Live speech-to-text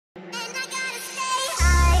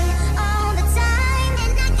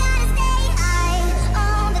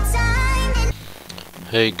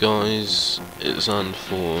Hey guys, it's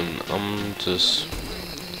Anthorn. I'm just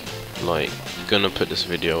gonna put this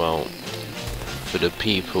video out for the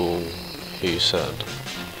people who said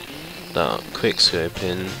that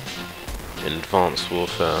quickscoping in Advanced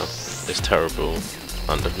Warfare is terrible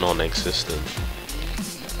and non-existent.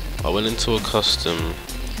 I went into a custom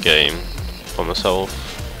game for myself,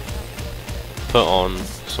 put on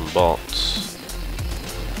some bots,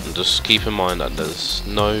 and just keep in mind that there's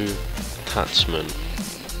no attachment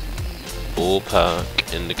or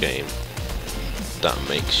perk in the game that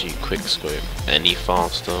makes you quickscope any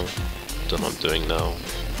faster than I'm doing now,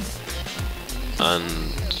 and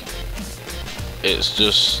it's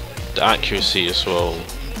just the accuracy as well.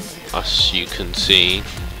 As you can see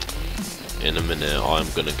in a minute, I'm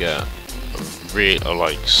gonna get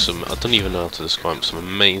some, I don't even know how to describe, some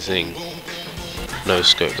amazing no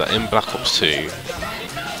scope that in Black Ops 2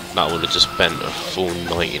 that would have just bent a full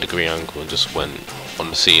 90-degree angle and just went on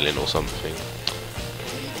the ceiling or something.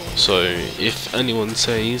 So if anyone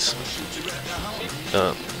says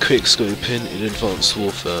that quickscoping in Advanced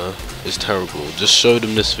Warfare is terrible, just show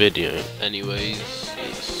them this video. Anyways,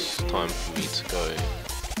 it's time for me to go.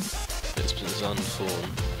 It's been Zanthorn,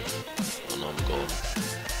 and I'm gone.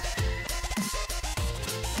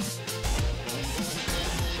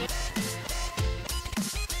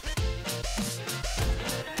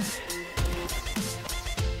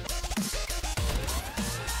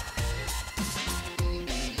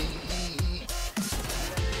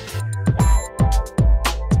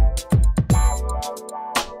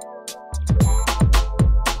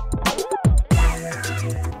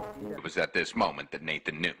 It was at this moment that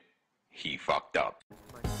Nathan knew. He fucked up.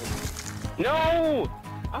 No!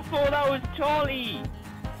 I thought that was Charlie!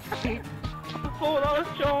 I thought that was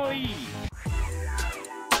Charlie!